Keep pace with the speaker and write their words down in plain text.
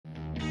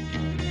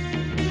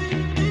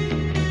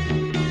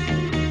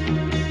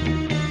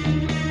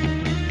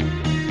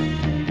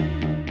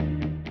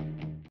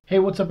Hey,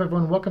 what's up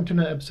everyone? Welcome to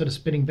another episode of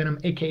Spitting Venom,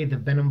 aka the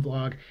Venom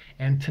Vlog.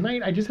 And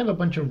tonight I just have a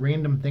bunch of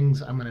random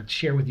things I'm going to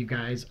share with you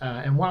guys.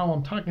 And while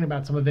I'm talking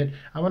about some of it,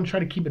 I want to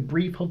try to keep it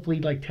brief, hopefully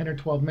like 10 or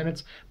 12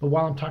 minutes. But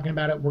while I'm talking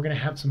about it, we're going to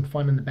have some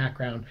fun in the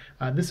background.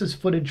 This is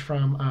footage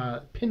from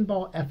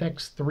Pinball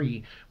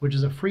FX3, which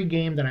is a free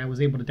game that I was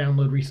able to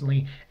download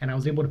recently. And I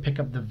was able to pick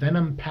up the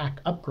Venom pack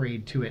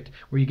upgrade to it,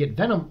 where you get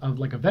Venom of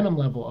like a Venom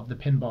level of the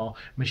pinball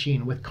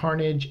machine with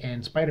Carnage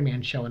and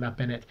Spider-Man showing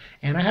up in it.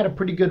 And I had a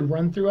pretty good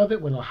run through of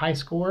it with a high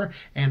score,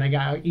 and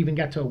I even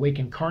got to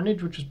awaken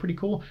Carnage, which was pretty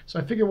cool. So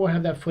I figure we'll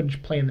have that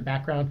footage play in the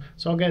background.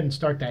 So I'll go ahead and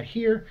start that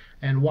here.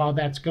 And while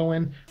that's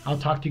going, I'll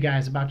talk to you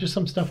guys about just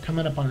some stuff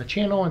coming up on the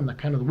channel and the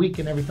kind of the week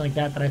and everything like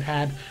that I've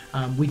had.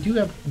 We do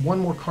have one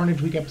more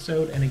Carnage Week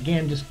episode, and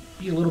again, just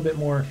be a little bit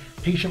more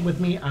patient with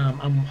me.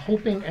 I'm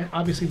hoping, and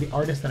obviously the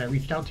artist that I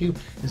reached out to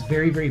is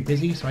very, very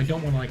busy, so I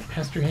don't want to like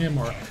pester him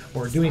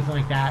or do anything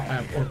like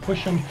that or push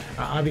him.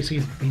 Obviously,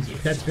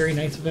 that's very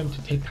nice of him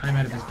to take time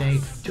out of his day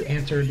to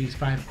answer these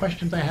 5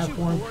 questions I have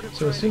for him.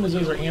 So as soon as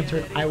those are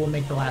answered, I will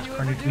make the last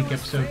Carnage Week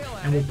episode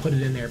and we'll put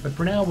it in there. But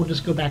for now, we'll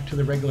just go back to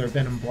the regular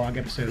Venom Vlog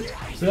episodes.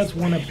 So that's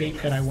one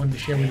update that I wanted to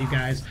share with you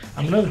guys.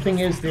 Another thing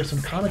is there's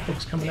some comic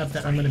books coming up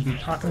that I'm going to be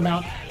talking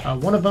about.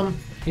 One of them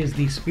is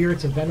the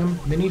Spirits of Venom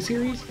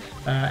miniseries,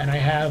 and I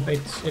have it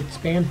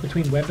spans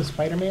between Web of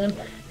Spider-Man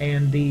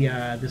and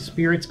the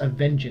Spirits of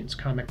Vengeance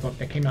comic book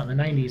that came out in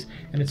the 90s,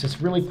 and it's this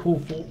really cool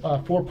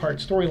 4-part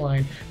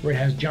storyline where it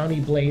has Johnny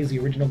Blaze, the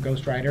original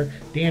Ghost Rider,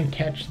 Dan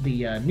Ketch,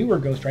 the newer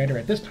Ghost Rider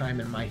at this time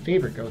and my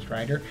favorite Ghost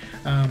Rider,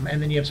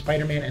 and then you have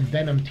Spider-Man and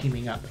Venom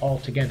teaming up all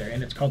together,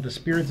 and it's called the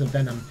Spirits of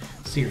Venom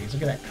series.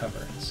 Look at that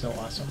cover, it's so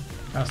awesome.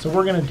 So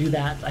we're going to do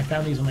that. I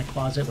found these in my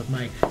closet with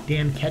my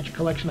Dan Ketch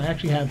collection. I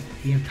actually have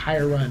the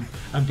entire run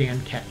of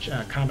Dan Ketch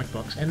comic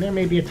books, and there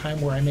may be a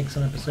time where I make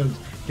some episodes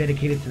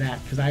dedicated to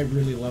that because I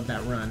really love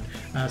that run.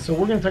 So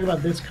we're going to talk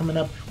about this coming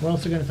up. We're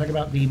also going to talk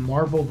about the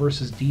Marvel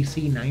vs.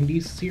 DC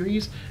 90s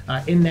series.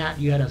 In that,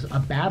 you had a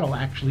battle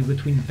actually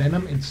between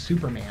Venom and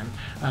Superman,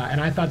 and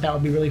I thought that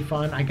would be really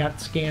fun. I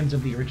got scans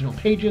of the original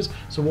pages,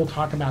 so we'll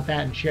talk about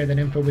that and share that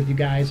info with you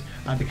guys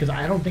because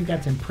I don't think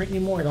that's in print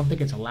anymore. I don't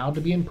think it's allowed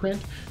to be in print.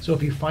 So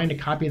if you find a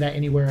copy of that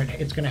anywhere,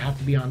 it's going to have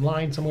to be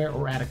online somewhere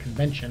or at a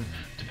convention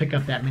to pick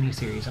up that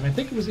miniseries. And I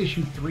think it was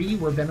issue 3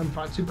 where Venom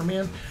fought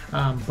Superman,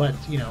 but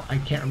you know, I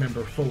can't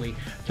remember fully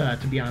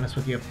to be honest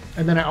with you.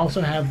 And then I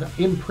also have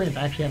in print,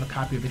 I actually have a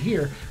copy of it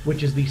here,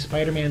 which is the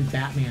Spider-Man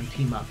Batman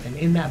team up. And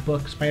in that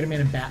book,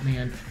 Spider-Man and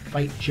Batman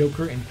fight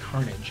Joker and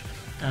Carnage.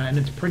 And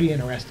it's pretty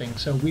interesting.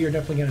 So we are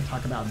definitely going to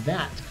talk about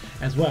that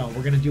as well.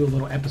 We're going to do a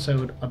little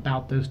episode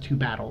about those 2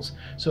 battles.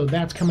 So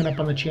that's coming up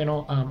on the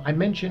channel. I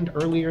mentioned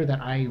earlier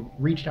that I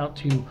reached out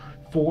to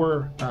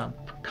 4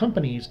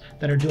 companies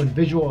that are doing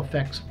visual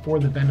effects for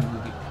the Venom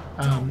movie.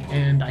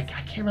 And I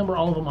can't remember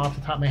all of them off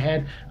the top of my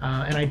head,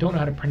 and I don't know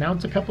how to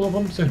pronounce a couple of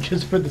them, so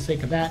just for the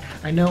sake of that,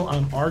 I know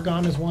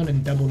Argon is one,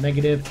 and Double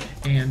Negative,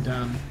 and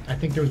I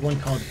think there was one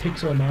called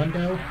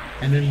Pixelmondo,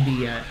 and then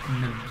the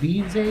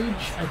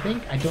Visage, I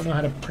think. I don't know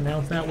how to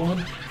pronounce that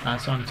one,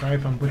 so I'm sorry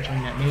if I'm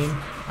butchering that name,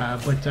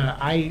 but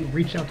I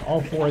reached out to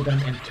all 4 of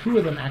them, and 2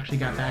 of them actually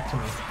got back to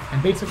me.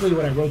 And basically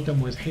what I wrote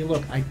them was, hey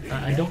look,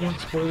 I don't want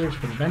spoilers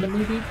for the Venom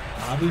movie,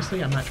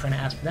 obviously. I'm not trying to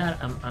ask for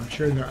that. I'm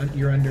sure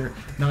you're under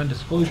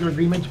non-disclosure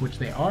agreements, which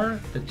they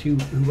are, the 2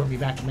 who wrote me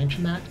back to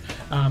mention that.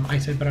 I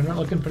said, but I'm not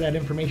looking for that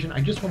information.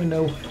 I just want to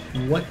know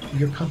what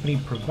your company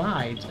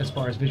provides as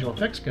far as visual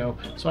effects go,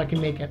 so I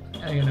can make a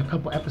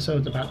couple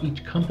episodes about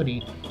each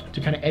company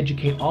to kind of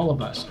educate all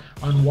of us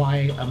on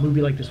why a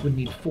movie like this would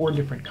need 4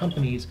 different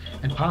companies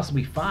and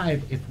possibly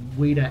 5 if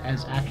Weta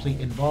is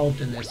actually involved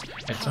in this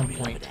at some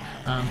point.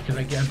 Because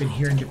I've been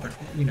hearing different,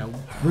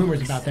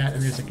 rumors about that,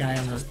 and there's a guy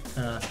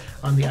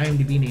on the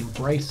IMDb named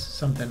Bryce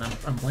something. I'm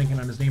blanking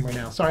on his name right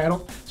now. Sorry, I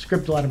don't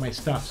script a lot of my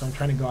stuff, so I'm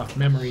trying to go off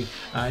memory.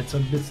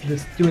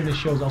 Doing this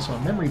show is also a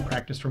memory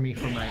practice for me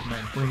for my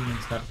brain and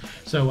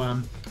stuff. So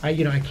I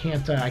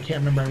can't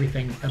remember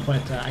everything,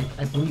 but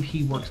I believe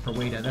he works for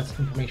Weta. That's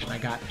the information I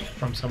got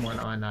from someone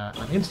on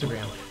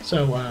Instagram.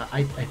 So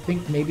I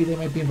think maybe they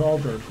might be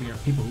involved, or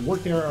people who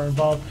work there are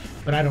involved,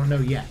 but I don't know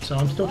yet. So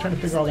I'm still trying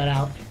to figure all that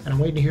out, and I'm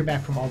waiting to hear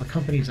back from all the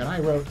companies that I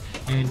wrote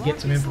and get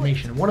some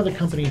information. One of the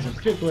companies in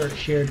particular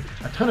shared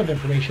a ton of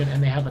information,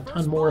 and they have a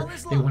ton more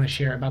they want to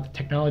share about the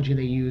technology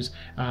they use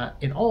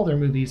in all their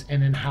movies,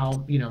 and then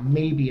how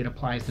maybe it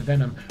applies to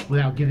Venom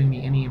without giving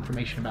me any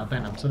information about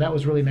Venom. So that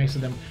was really nice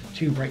of them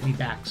to write me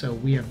back. So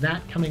we have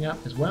that coming up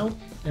as well,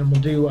 and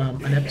we'll do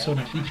an episode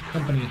of each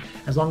company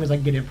as long as I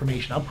can get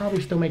information. I'll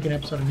probably still make an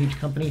episode on each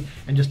company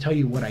and just tell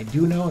you what I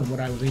do know and what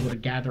I was able to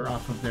gather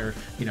off of their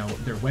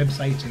their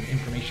websites and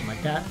information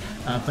like that.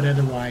 But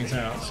otherwise,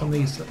 some of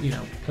these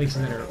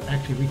places that are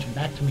actually reaching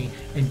back to me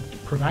and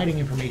providing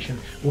information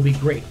will be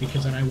great,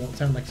 because then I won't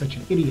sound like such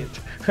an idiot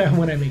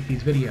when I make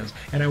these videos,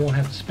 and I won't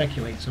have to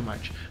speculate so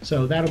much.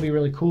 So that'll be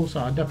really cool. So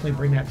I'll definitely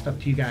bring that stuff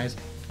to you guys.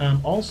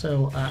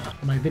 Also,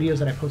 my videos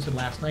that I posted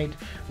last night,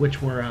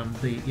 which were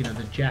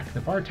the Jack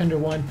the bartender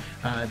one.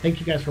 Thank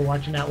you guys for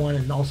watching that one,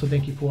 and also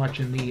thank you for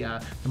watching the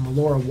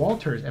Melora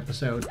Walters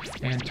episode.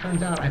 And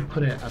turns out I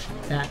put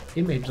that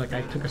image, like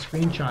I took a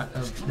screenshot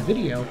of the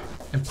video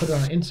and put it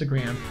on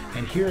Instagram,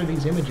 and here are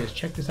these images.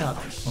 Check this out.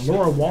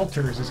 Melora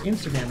Walters'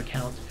 Instagram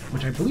account,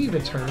 which I believe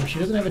it's her. She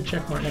doesn't have a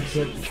check mark next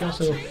to it. She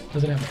also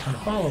doesn't have a ton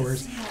of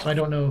followers, so I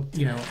don't know,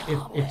 if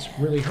it's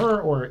really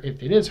her or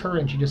if it is her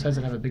and she just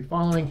doesn't have a big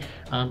following.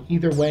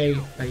 Either way,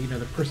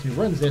 the person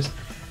who runs this,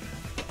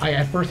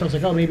 at first I was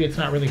like, oh, maybe it's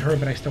not really her,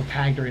 but I still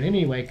tagged her in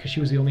anyway because she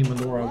was the only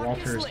Melora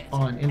Walters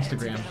on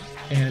Instagram.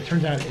 And it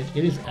turns out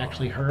it is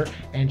actually her,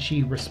 and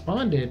she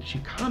responded, she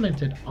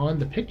commented on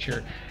the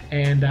picture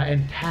and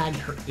tagged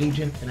her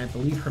agent and I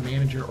believe her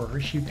manager,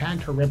 she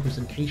tagged her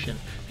representation,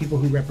 people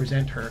who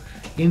represent her,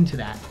 into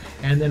that.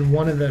 And then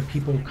one of the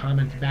people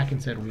commented back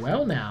and said,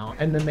 well now,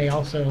 and then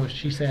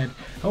she said,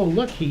 oh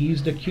look, he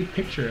used a cute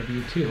picture of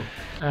you too.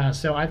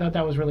 So I thought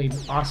that was really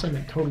awesome.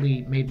 It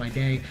totally made my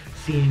day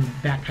seeing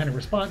that kind of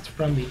response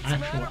from the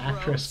actual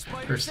actress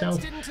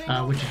herself,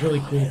 which is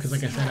really cool because,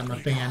 like I said, I'm a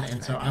fan,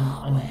 and so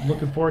I'm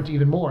looking forward to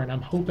even more, and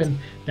I'm hoping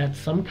that's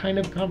some kind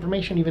of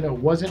confirmation, even though it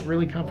wasn't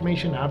really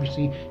confirmation.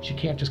 Obviously, she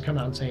can't just come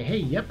out and say, hey,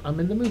 yep, I'm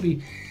in the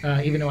movie,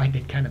 even though I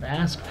did kind of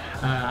ask.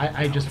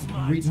 I just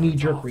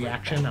knee-jerk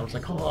reaction. I was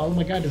like, oh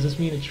my God, does this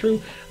mean it's true?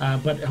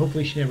 But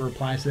hopefully she never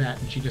replies to that,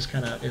 and she just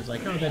kind of is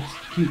like, oh, that's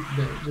cute.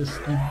 This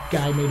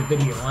guy made a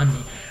video on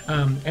me.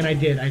 And I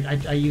did.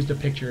 I used a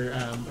picture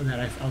that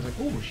I was like,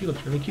 oh, she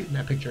looks really cute in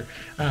that picture.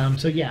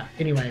 So yeah,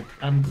 anyway,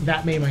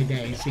 that made my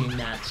day seeing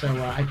that. So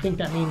I think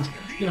that means,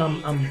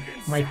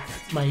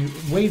 my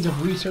ways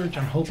of research,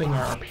 I'm hoping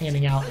are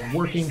panning out and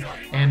working.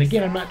 And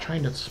again, I'm not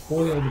trying to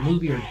spoil the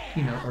movie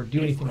or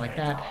do anything like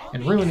that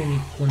and ruin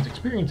anyone's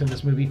experience in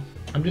this movie.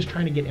 I'm just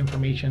trying to get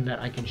information that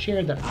I can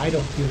share that I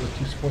don't feel is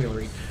too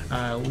spoilery.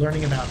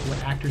 Learning about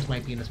what actors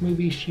might be in this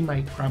movie. She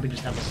might probably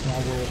just have a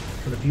small role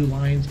for the few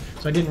lines,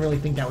 so I didn't really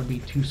think that would be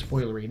too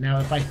spoilery. Now,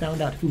 if I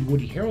found out who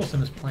Woody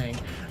Harrelson is playing,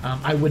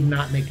 I would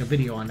not make a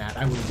video on that.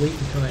 I would wait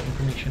until that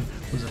information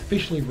was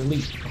officially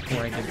released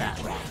before I did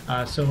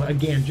that. So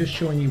again, just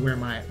showing you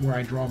where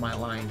I draw my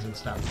lines and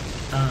stuff.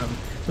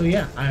 So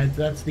yeah,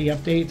 that's the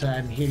update.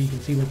 And here you can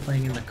see we're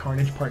playing in the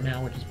Carnage part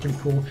now, which is pretty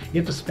cool.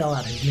 You have to spell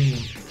out his name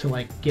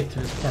to get to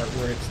this part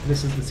where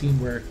this is the scene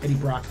where Eddie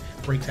Brock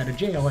breaks out of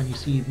jail, and you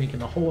see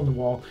making a hole in the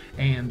wall,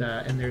 and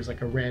there's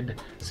like a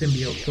red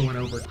symbiote going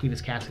over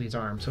Cletus Cassidy's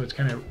arm. So it's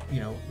kind of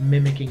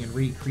mimicking and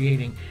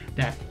recreating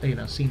that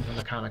scene from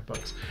the comic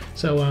books.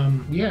 So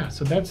yeah,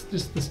 so that's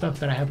just the stuff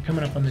that I have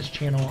coming up on this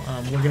channel.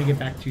 We're gonna get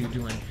back to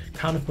doing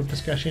comic book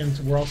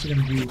discussions. We're also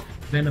gonna do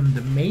Venom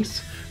the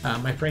Mace.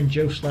 My friend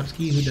Joe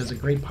Schlepsky, who does a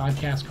great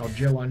podcast called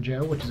Joe on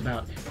Joe, which is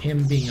about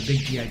him being a big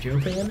G.I. Joe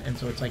fan, and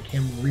so it's like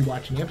him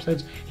rewatching the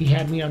episodes. He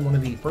had me on one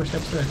of the first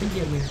episodes. I think he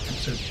had me on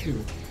episode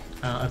 2.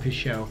 Of his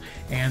show,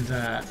 and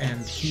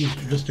he's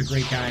just a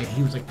great guy.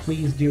 He was like,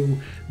 please do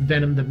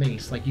Venom the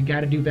Mace, you got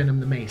to do Venom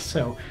the Mace.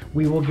 So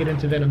we will get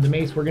into Venom the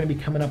Mace. We're going to be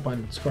coming up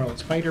on Scarlet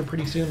Spider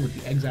pretty soon with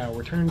the Exile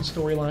Returns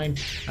storyline.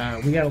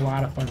 We got a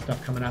lot of fun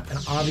stuff coming up, and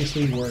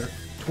obviously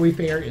Toy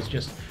Fair is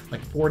just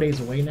 4 days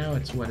away now.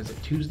 It's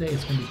Tuesday?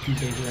 It's going to be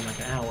Tuesday here in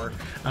an hour.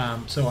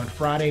 So on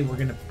Friday, we're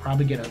going to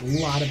probably get a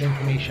lot of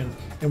information,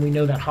 and we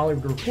know that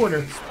Hollywood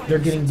Reporter, they're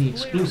getting the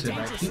exclusive,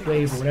 right?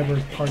 Heatwave or whatever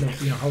part of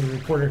Hollywood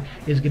Reporter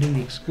is getting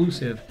the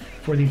exclusive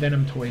for the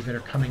Venom toys that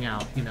are coming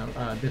out,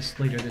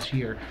 later this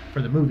year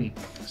for the movie.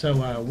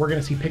 So we're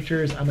going to see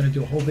pictures. I'm going to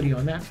do a whole video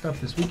on that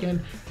stuff this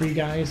weekend for you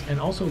guys, and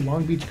also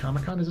Long Beach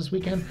Comic Con is this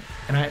weekend,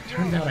 and it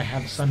turns out I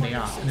have Sunday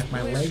off, and if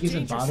my leg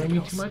isn't bothering me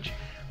too much,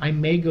 I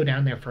may go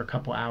down there for a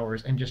couple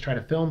hours and just try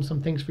to film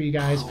some things for you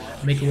guys,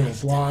 make a little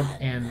vlog,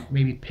 and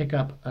maybe pick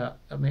up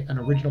an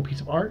original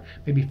piece of art,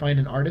 maybe find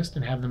an artist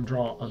and have them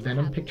draw a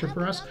Venom picture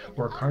for us,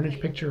 or a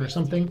Carnage picture or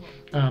something,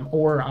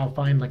 or I'll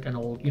find an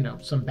old,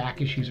 some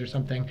back issues or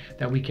something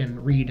that we can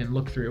read and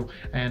look through,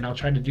 and I'll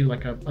try to do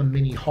a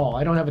mini haul.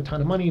 I don't have a ton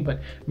of money, but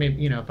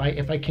maybe,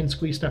 if I can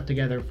squeeze stuff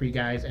together for you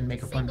guys and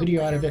make a fun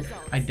video out of it,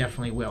 I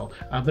definitely will.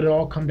 But it'll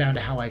all come down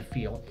to how I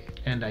feel.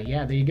 And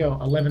yeah, there you go.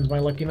 11's my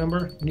lucky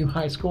number, new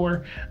high score.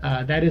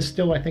 That is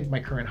still, I think, my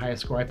current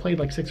highest score. I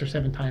played 6 or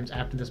 7 times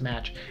after this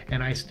match,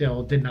 and I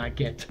still did not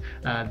get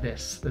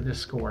this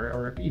score,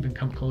 or even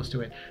come close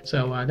to it.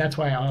 So that's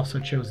why I also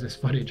chose this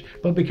footage.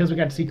 But because we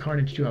got to see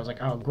Carnage too, I was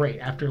like, oh great.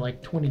 After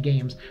 20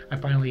 games, I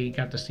finally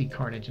got to see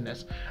Carnage in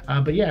this.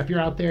 But yeah, if you're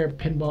out there,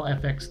 Pinball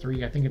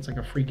FX3, I think it's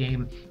a free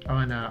game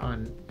on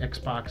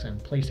Xbox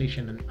and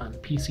PlayStation and on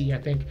PC,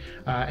 I think.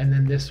 And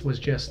then this was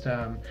just,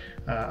 oh,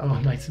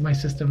 my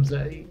system's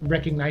is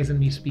recognizing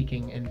me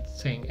speaking and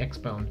saying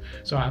Xbone,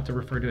 so I'll have to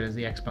refer to it as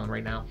the Xbone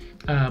right now.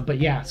 But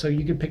yeah, so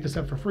you can pick this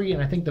up for free,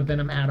 and I think the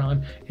Venom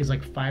add-on is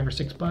like $5 or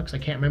 $6. I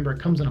can't remember. It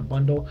comes in a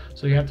bundle,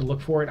 so you have to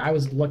look for it. I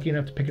was lucky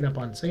enough to pick it up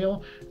on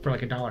sale for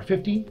like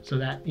 $1.50, so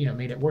that, you know,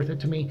 made it worth it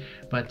to me.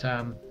 But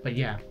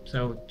yeah,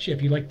 so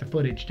if you like the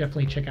footage,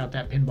 definitely check out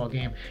that pinball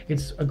game.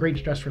 It's a great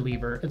stress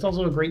reliever. It's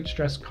also a great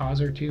stress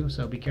causer too,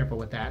 so be careful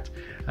with that.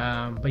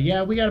 But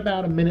yeah, we got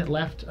about a minute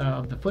left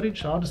of the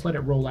footage, so I'll just let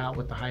it roll out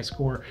with the high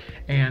score,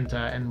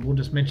 and we'll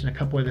just mention a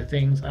couple other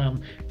things.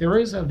 There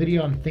is a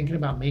video I'm thinking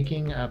about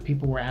making.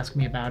 People were asking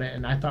me about it,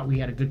 and I thought we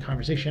had a good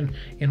conversation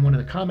in one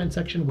of the comment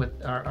section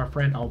with our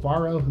friend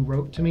Alvaro, who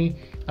wrote to me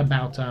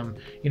about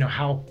you know,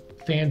 how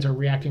fans are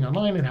reacting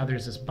online and how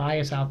there's this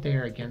bias out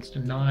there against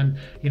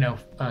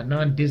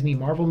non-Disney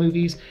Marvel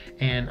movies.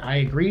 And I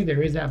agree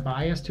there is that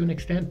bias to an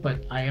extent,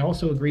 but I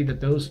also agree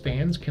that those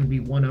fans can be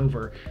won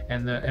over,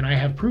 and I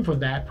have proof of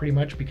that pretty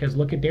much, because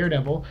look at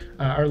Daredevil,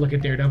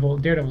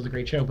 Daredevil's a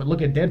great show, but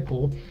look at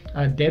Deadpool.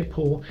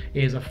 Deadpool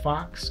is a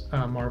Fox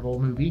Marvel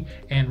movie,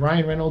 and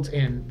Ryan Reynolds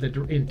and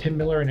Tim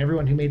Miller and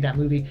everyone who made that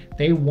movie,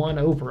 they won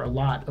over a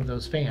lot of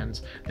those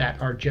fans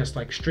that are just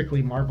like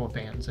strictly Marvel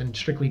fans and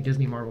strictly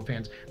Disney Marvel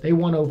fans. They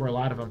won over a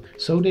lot of them.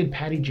 So did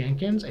Patty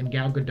Jenkins and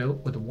Gal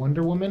Gadot with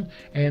Wonder Woman,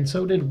 and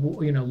so did,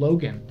 you know,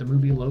 Logan, the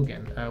movie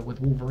Logan,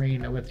 with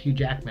Wolverine, with Hugh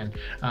Jackman,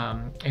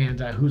 and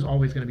who's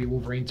always going to be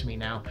Wolverine to me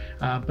now.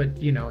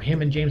 But you know,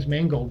 him and James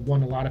Mangold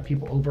won a lot of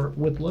people over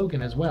with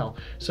Logan as well.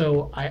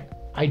 So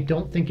I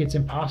don't think it's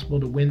impossible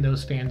to win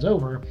those fans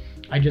over.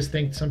 I just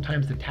think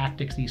sometimes the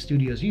tactics these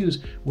studios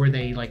use, where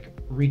they like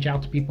reach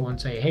out to people and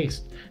say, hey,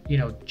 you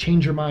know,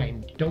 change your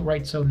mind, don't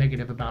write so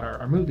negative about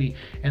our movie,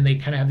 and they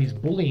kind of have these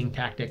bullying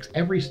tactics.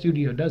 Every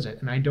studio does it,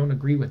 and I don't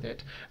agree with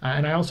it.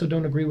 And I also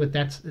don't agree with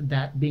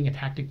that being a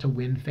tactic to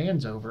win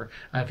fans over.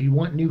 If you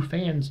want new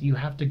fans, you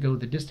have to go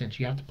the distance.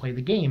 You have to play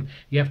the game.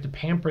 You have to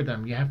pamper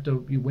them.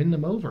 You win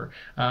them over,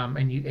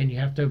 and you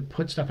have to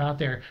put stuff out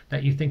there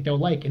that you think they'll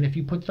like. And if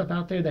you put stuff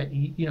out there that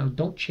you know,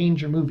 don't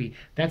change your movie.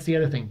 That's the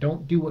other thing.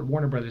 Don't do what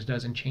Warner Brothers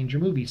does and change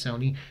your movie,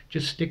 Sony.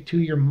 Just stick to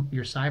your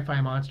sci-fi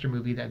monster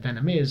movie that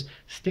Venom is.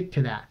 Stick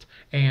to that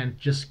and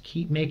just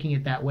keep making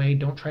it that way.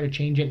 Don't try to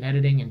change it in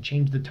editing and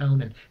change the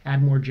tone and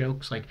add more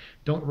jokes. Like,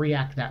 don't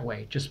react that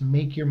way. Just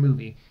make your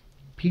movie.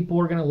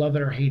 People are going to love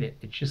it or hate it.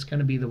 It's just going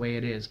to be the way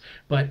it is.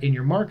 But in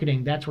your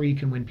marketing, that's where you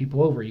can win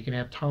people over. You can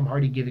have Tom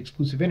Hardy give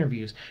exclusive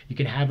interviews. You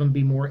can have him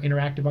be more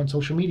interactive on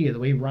social media, the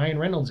way Ryan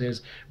Reynolds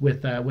is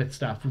with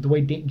stuff. The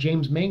way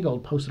James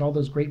Mangold posted all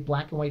those great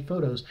black and white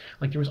photos.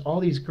 Like, there was all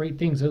these great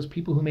things. Those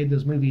people who made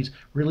those movies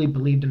really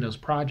believed in those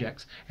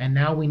projects. And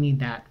now we need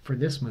that for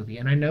this movie.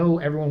 And I know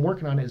everyone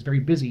working on it is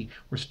very busy.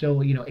 We're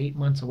still, you know, 8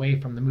 months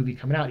away from the movie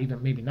coming out,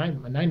 even maybe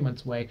nine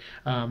months away.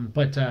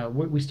 But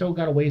we still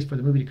got a ways for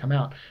the movie to come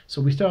out. So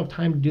we still have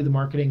time to do the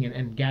marketing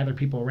and gather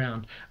people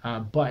around,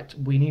 but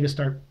we need to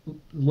start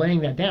laying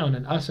that down.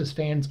 And us as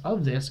fans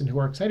of this and who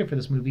are excited for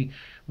this movie,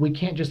 we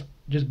can't just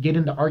get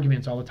into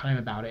arguments all the time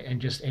about it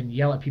and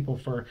yell at people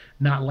for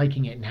not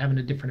liking it and having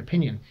a different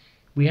opinion.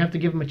 We have to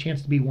give them a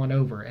chance to be won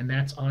over, and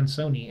that's on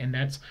Sony, and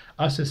that's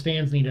us as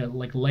fans need to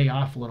like lay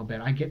off a little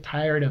bit. I get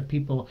tired of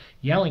people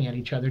yelling at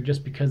each other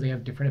just because they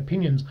have different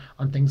opinions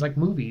on things like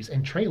movies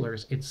and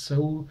trailers. It's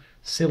so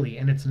silly,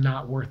 and it's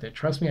not worth it.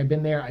 Trust me, I've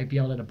been there. I've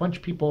yelled at a bunch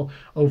of people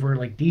over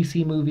like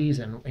DC movies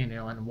and, you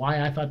know, and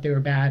why I thought they were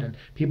bad, and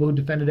people who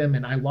defended them,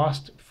 and I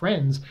lost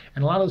friends,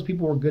 and a lot of those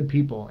people were good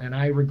people, and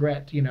I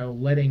regret, you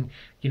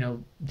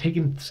know,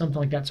 taking something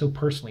like that so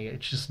personally.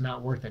 It's just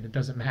not worth it. It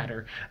doesn't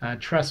matter.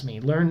 Trust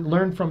me.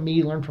 Learn from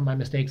me. Learn from my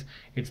mistakes.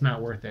 It's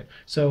not worth it.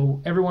 So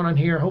everyone on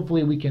here,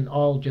 hopefully we can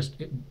all just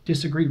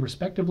disagree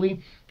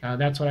respectively.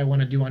 That's what I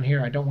want to do on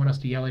here. I don't want us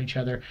to yell at each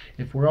other.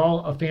 If we're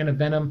all a fan of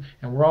Venom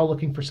and we're all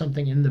looking for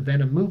something in the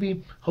Venom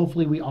movie,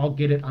 hopefully we all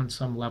get it on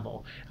some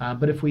level.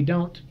 But if we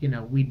don't, you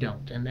know, we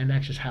don't, and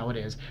that's just how it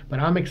is. But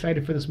I'm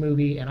excited for this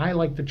movie, and I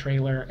like the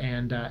trailer,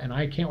 and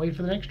I can't wait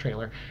for the next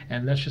trailer.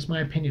 And that's just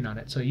my opinion on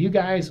it. So you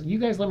guys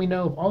let me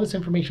know if all this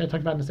information I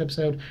talked about in this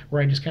episode,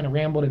 where I just kind of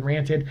rambled and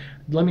ranted.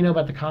 Let me know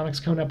about the comics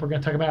coming up. We're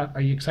going to talk about.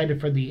 Are you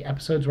excited for the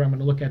episodes where I'm going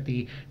to look at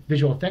the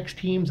visual effects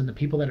teams and the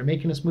people that are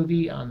making this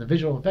movie on the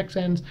visual effects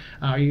ends?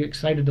 Are you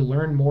excited to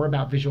learn more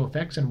about visual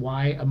effects and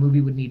why a movie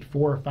would need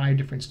 4 or 5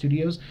 different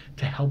studios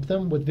to help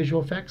them with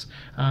visual effects?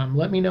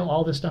 Let me know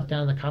all this stuff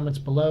down in the comments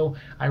below.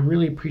 I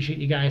really appreciate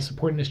you guys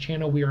supporting this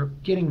channel. We are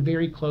getting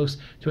very close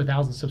to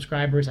 1,000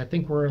 subscribers. I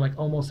think we're like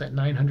almost at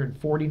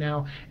 940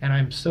 now, and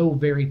I'm so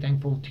very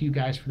thankful to you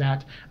guys for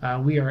that.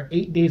 We are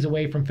 8 days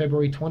away from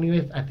February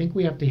 20th. I think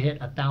we have to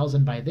hit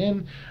 1,000 by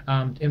then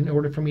in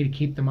order for me to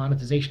keep the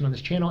monetization on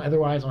this channel.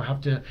 Otherwise, I'll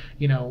have to,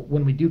 you know,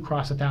 when we do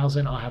cross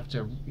 1,000, I'll have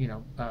to, you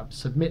know,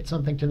 submit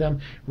something to them,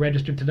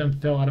 register to them,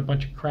 fill out a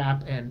bunch of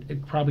crap, and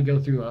it'd probably go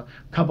through a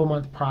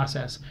couple-month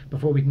process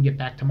before we can get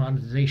back to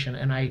monetization.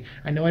 And I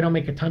know I don't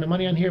make a ton of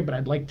money on here, but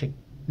I'd like to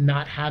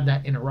not have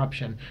that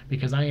interruption,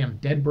 because I am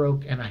dead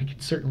broke and I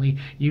could certainly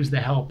use the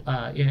help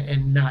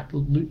and not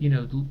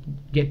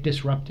get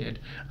disrupted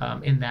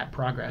in that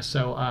progress.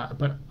 So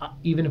but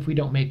even if we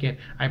don't make it,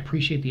 I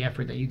appreciate the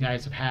effort that you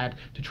guys have had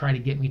to try to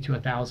get me to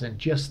 1,000.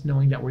 Just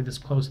knowing that we're this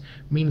close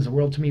means the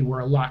world to me. We're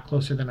a lot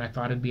closer than I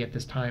thought it'd be at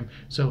this time,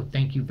 so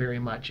thank you very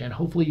much, and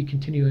hopefully you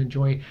continue to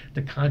enjoy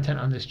the content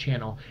on this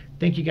channel.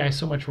 Thank you guys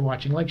so much for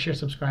watching. Like, share,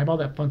 subscribe, all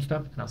that fun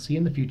stuff, and I'll see you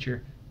in the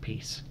future.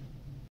 Peace.